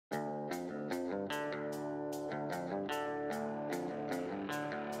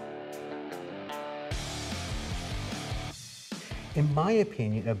In my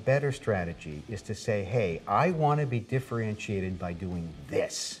opinion, a better strategy is to say, hey, I want to be differentiated by doing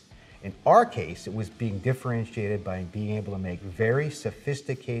this. In our case, it was being differentiated by being able to make very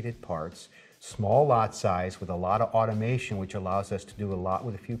sophisticated parts, small lot size with a lot of automation, which allows us to do a lot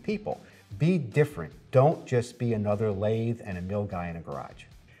with a few people. Be different. Don't just be another lathe and a mill guy in a garage.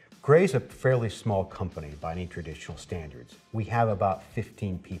 Gray's a fairly small company by any traditional standards. We have about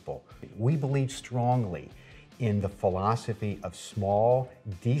 15 people. We believe strongly in the philosophy of small,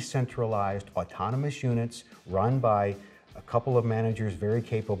 decentralized, autonomous units run by a couple of managers very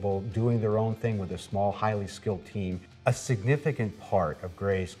capable, doing their own thing with a small, highly skilled team. A significant part of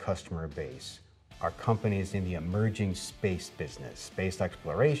Gray's customer base are companies in the emerging space business, space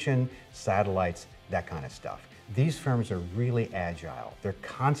exploration, satellites, that kind of stuff. These firms are really agile. They're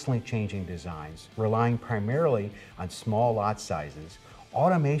constantly changing designs, relying primarily on small lot sizes.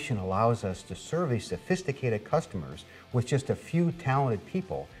 Automation allows us to serve these sophisticated customers with just a few talented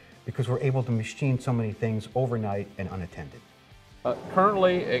people because we're able to machine so many things overnight and unattended.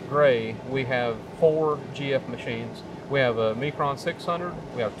 Currently at Gray, we have 4 GF machines. We have a Mikron 600,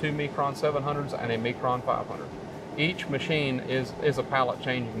 we have 2 Mikron 700s, and a Mikron 500. Each machine is a pallet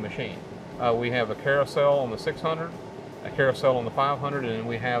changing machine. We have a carousel on the 600, a carousel on the 500, and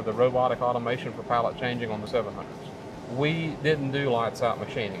we have the robotic automation for pallet changing on the 700s. We didn't do lights out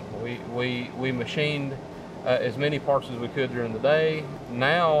machining. We machined as many parts as we could during the day.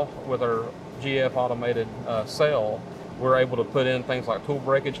 Now with our GF automated cell, we're able to put in things like tool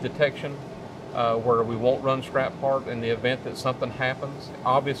breakage detection, where we won't run scrap part in the event that something happens.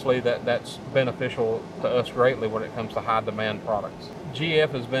 Obviously that's beneficial to us greatly when it comes to high demand products. GF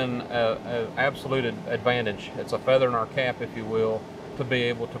has been an absolute advantage. It's a feather in our cap, if you will, to be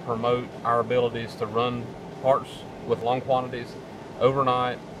able to promote our abilities to run parts with long quantities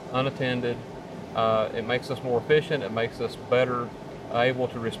overnight, unattended. It makes us more efficient, it makes us better able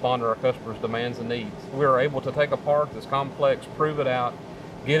to respond to our customers' demands and needs. We're able to take a part that's complex, prove it out,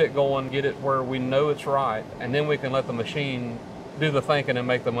 get it going, get it where we know it's right, and then we can let the machine do the thinking and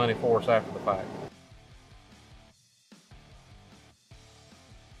make the money for us after the fact.